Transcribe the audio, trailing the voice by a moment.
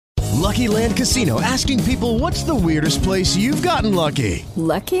Lucky Land Casino, asking people, what's the weirdest place you've gotten lucky?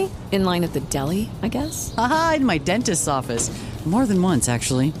 Lucky? In line at the deli, I guess? Aha, in my dentist's office. More than once,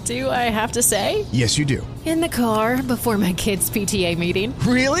 actually. Do I have to say? Yes, you do. In the car before my kids' PTA meeting.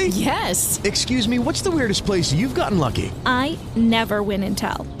 Really? Yes. Excuse me, what's the weirdest place you've gotten lucky? I never win and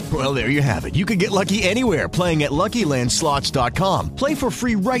tell. Well, there you have it. You can get lucky anywhere, playing at LuckyLandSlots.com. Play for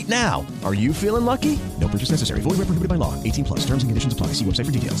free right now. Are you feeling lucky? No purchase necessary. Void where prohibited by law. 18 plus. Terms and conditions apply. See website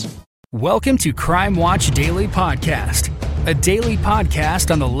for details. Welcome to Crime Watch Daily Podcast, a daily podcast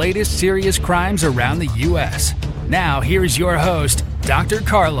on the latest serious crimes around the U.S. Now, here's your host, Dr.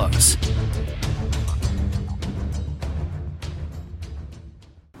 Carlos.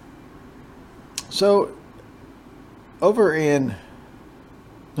 So, over in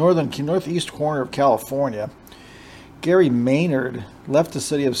northeast corner of California, Gary Maynard left the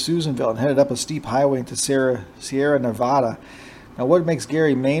city of Susanville and headed up a steep highway into Sierra Nevada. Now, what makes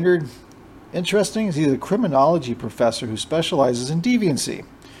Gary Maynard interesting is he's a criminology professor who specializes in deviancy.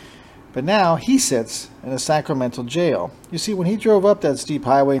 But now he sits in a Sacramento jail. You see, when he drove up that steep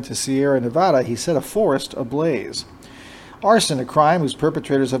highway into Sierra Nevada, he set a forest ablaze. Arson, a crime whose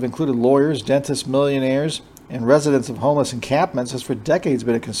perpetrators have included lawyers, dentists, millionaires, and residents of homeless encampments, has for decades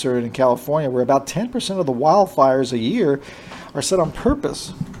been a concern in California, where about 10% of the wildfires a year are set on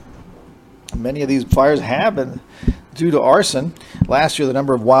purpose. Many of these fires have been due to arson. Last year, the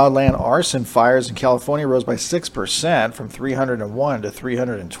number of wildland arson fires in California rose by 6%, from 301 to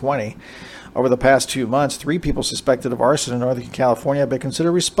 320. Over the past 2 months, 3 people suspected of arson in Northern California have been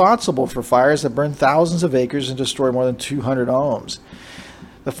considered responsible for fires that burned thousands of acres and destroyed more than 200 homes.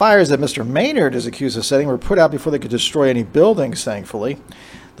 The fires that Mr. Maynard is accused of setting were put out before they could destroy any buildings, thankfully.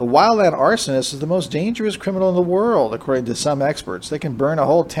 The wildland arsonist is the most dangerous criminal in the world, according to some experts. They can burn a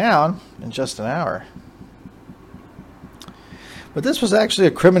whole town in just an hour. But this was actually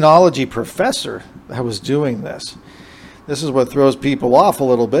a criminology professor that was doing this. This is what throws people off a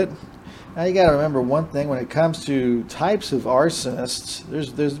little bit. Now you got to remember one thing when it comes to types of arsonists.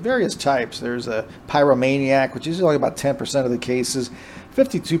 There's various types. There's a pyromaniac, which is only about 10% of the cases.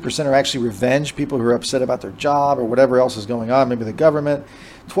 52% are actually revenge, people who are upset about their job or whatever else is going on, maybe the government.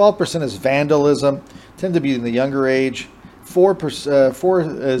 12% is vandalism, tend to be in the younger age.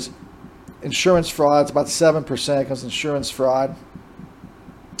 4% is insurance fraud. It's about 7% comes insurance fraud.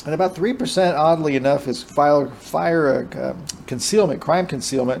 And about 3%, oddly enough, is concealment, crime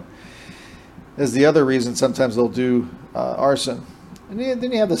concealment, is the other reason sometimes they'll do arson. And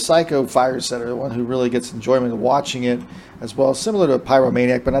then you have the psycho fire setter, the one who really gets enjoyment of watching it as well, similar to a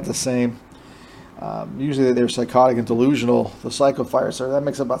pyromaniac, but not the same. Usually they're psychotic and delusional. The psycho fire setter, that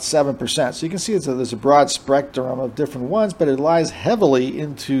makes up about 7%. So you can see there's a broad spectrum of different ones, but it lies heavily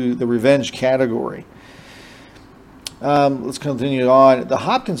into the revenge category. Let's continue on. The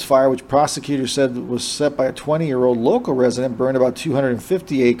Hopkins fire, which prosecutors said was set by a 20-year-old local resident, burned about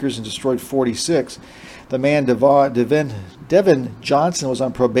 250 acres and destroyed 46. The man, Devin Johnson, was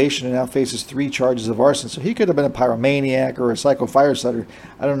on probation and now faces 3 charges of arson. So he could have been a pyromaniac or a psycho fire setter.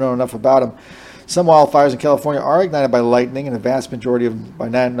 I don't know enough about him. Some wildfires in California are ignited by lightning, and the vast majority of them by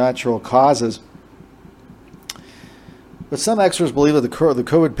natural causes. But some experts believe that the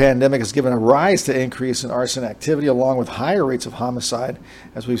COVID pandemic has given a rise to increase in arson activity, along with higher rates of homicide,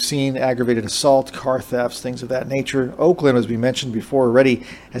 as we've seen aggravated assault, car thefts, things of that nature. Oakland, as we mentioned before already,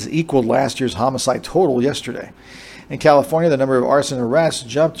 has equaled last year's homicide total yesterday. In California, the number of arson arrests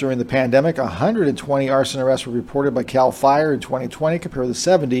jumped during the pandemic. 120 arson arrests were reported by CAL FIRE in 2020 compared to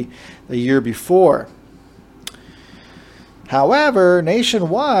 70 the year before. However,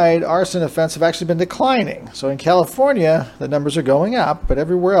 nationwide, arson offenses have actually been declining. So in California, the numbers are going up, but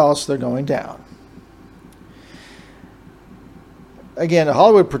everywhere else, they're going down. Again, a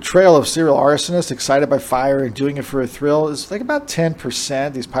Hollywood portrayal of serial arsonists excited by fire and doing it for a thrill is like about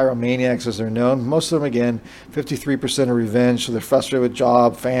 10%. These pyromaniacs, as they're known, most of them, again, 53% are revenge, so they're frustrated with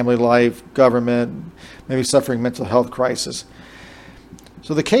job, family life, government, maybe suffering mental health crisis.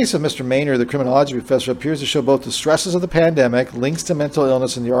 So the case of Mr. Maynard, the criminology professor, appears to show both the stresses of the pandemic, links to mental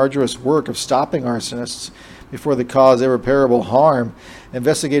illness, and the arduous work of stopping arsonists before they cause irreparable harm.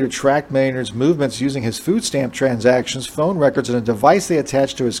 Investigators tracked Maynard's movements using his food stamp transactions, phone records, and a device they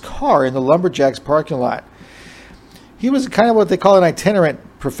attached to his car in the Lumberjacks parking lot. He was kind of what they call an itinerant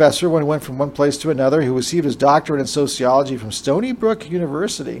professor when he went from one place to another. He received his doctorate in sociology from Stony Brook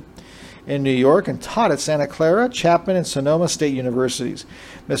University in New York and taught at Santa Clara, Chapman, and Sonoma State Universities.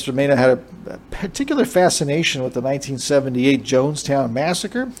 Mr. Maynard had a particular fascination with the 1978 Jonestown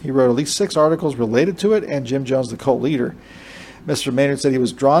Massacre. He wrote at least 6 articles related to it and Jim Jones, the cult leader. Mr. Maynard said he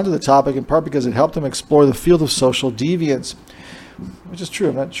was drawn to the topic in part because it helped him explore the field of social deviance. which is true.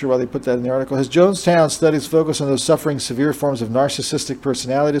 I'm not sure why they put that in the article. His Jonestown studies focus on those suffering severe forms of narcissistic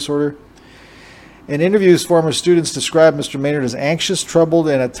personality disorder. In interviews, former students described Mr. Maynard as anxious, troubled,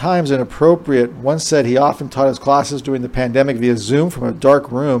 and at times inappropriate. One said he often taught his classes during the pandemic via Zoom from a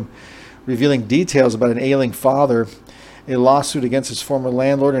dark room, revealing details about an ailing father, a lawsuit against his former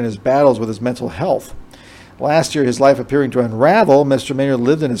landlord, and his battles with his mental health. Last year, his life appearing to unravel, Mr. Maynard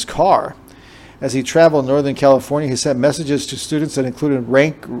lived in his car. As he traveled in Northern California, he sent messages to students that included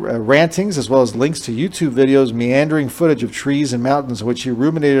rantings as well as links to YouTube videos, meandering footage of trees and mountains in which he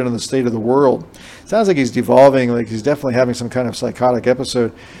ruminated on the state of the world. Sounds like he's devolving, like he's definitely having some kind of psychotic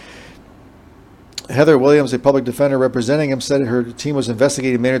episode. Heather Williams, a public defender representing him, said her team was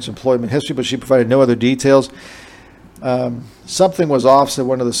investigating Maynard's employment history, but she provided no other details. Something was off, said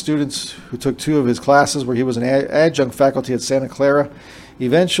one of the students who took 2 of his classes where he was an adjunct faculty at Santa Clara.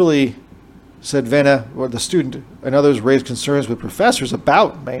 Eventually, said Venna, or the student, and others raised concerns with professors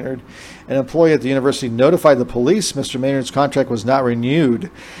about Maynard. An employee at the university notified the police Mr. Maynard's contract was not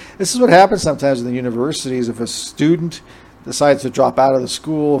renewed. This is what happens sometimes in the universities. If a student decides to drop out of the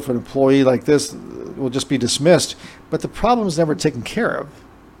school, if an employee like this will just be dismissed, but the problem is never taken care of.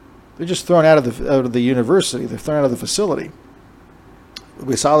 They're just thrown out of the university. They're thrown out of the facility.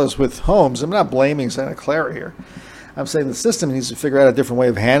 We saw this with Holmes. I'm not blaming Santa Clara here. I'm saying the system needs to figure out a different way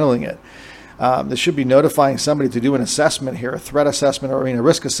of handling it. They should be notifying somebody to do an assessment here, a threat assessment or a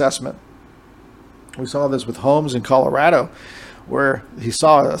risk assessment. We saw this with Holmes in Colorado, where he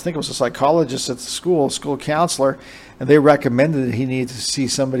saw, I think it was a psychologist at the school counselor, and they recommended that he needed to see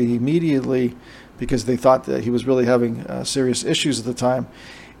somebody immediately because they thought that he was really having serious issues at the time.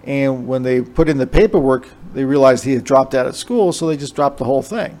 And when they put in the paperwork, they realized he had dropped out of school, so they just dropped the whole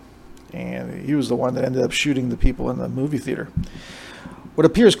thing. And he was the one that ended up shooting the people in the movie theater. What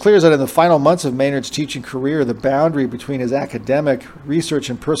appears clear is that in the final months of Maynard's teaching career, the boundary between his academic,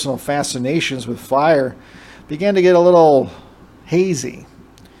 research, and personal fascinations with fire began to get a little hazy.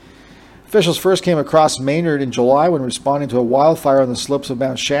 Officials first came across Maynard in July when responding to a wildfire on the slopes of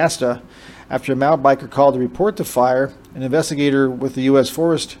Mount Shasta. After a mountain biker called to report the fire, an investigator with the U.S.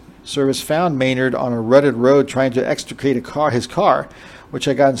 Forest Service found Maynard on a rutted road trying to extricate his car, which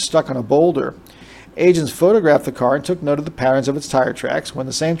had gotten stuck on a boulder. Agents photographed the car and took note of the patterns of its tire tracks. When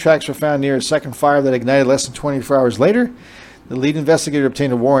the same tracks were found near a second fire that ignited less than 24 hours later, the lead investigator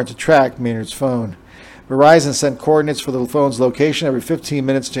obtained a warrant to track Maynard's phone. Verizon sent coordinates for the phone's location every 15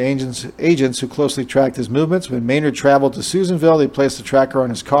 minutes to agents who closely tracked his movements. When Maynard traveled to Susanville, they placed the tracker on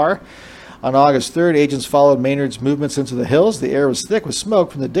his car. On August 3rd, agents followed Maynard's movements into the hills. The air was thick with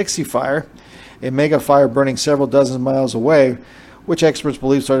smoke from the Dixie Fire, a mega fire burning several dozen miles away, which experts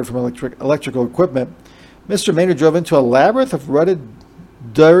believe started from electrical equipment. Mr. Maynard drove into a labyrinth of rutted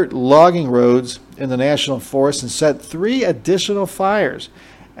dirt logging roads in the National Forest and set 3 additional fires.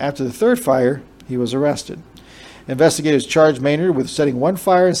 After the 3rd fire, he was arrested. Investigators charged Maynard with setting 1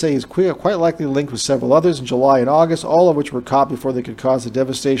 fire and say he's quite likely linked with several others in July and August, all of which were caught before they could cause the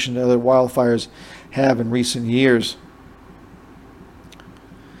devastation that other wildfires have in recent years.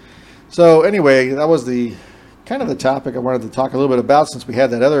 So anyway, that was the kind of the topic I wanted to talk a little bit about, since we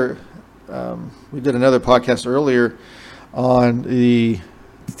had that other, we did another podcast earlier on the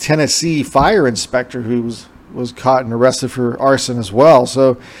Tennessee fire inspector who was caught and arrested for arson as well.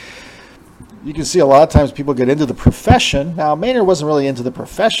 So you can see a lot of times people get into the profession. Now, Maynard wasn't really into the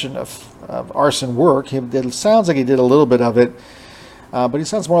profession of arson work. It sounds like he did a little bit of it, but he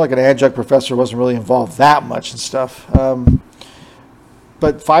sounds more like an adjunct professor, wasn't really involved that much and stuff.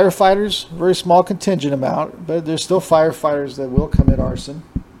 But firefighters, very small contingent amount, but there's still firefighters that will commit arson.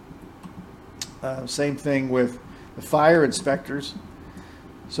 Same thing with the fire inspectors.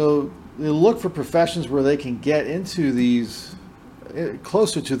 So they look for professions where they can get into these,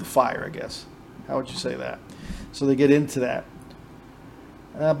 closer to the fire, I guess. How would you say that? So they get into that.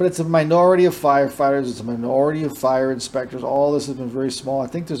 But it's a minority of firefighters. It's a minority of fire inspectors. All this has been very small. I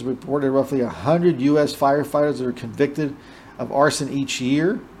think there's reported roughly 100 U.S. firefighters that are convicted of arson each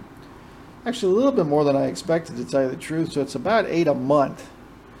year. Actually, a little bit more than I expected, to tell you the truth. So it's about 8 a month.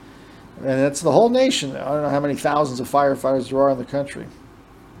 And that's the whole nation. I don't know how many thousands of firefighters there are in the country.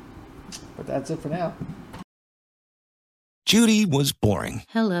 But that's it for now. Judy was boring.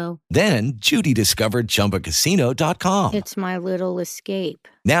 Hello. Then Judy discovered ChumbaCasino.com. It's my little escape.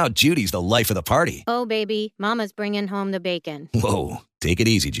 Now Judy's the life of the party. Oh, baby, mama's bringing home the bacon. Whoa, take it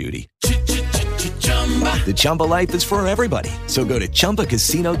easy, Judy. The Chumba life is for everybody. So go to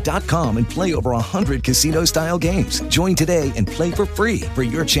ChumbaCasino.com and play over 100 casino-style games. Join today and play for free for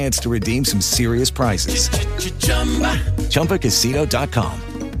your chance to redeem some serious prizes. ChumbaCasino.com.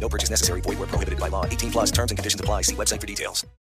 No purchase necessary. Void where prohibited by law. 18+ terms and conditions apply. See website for details.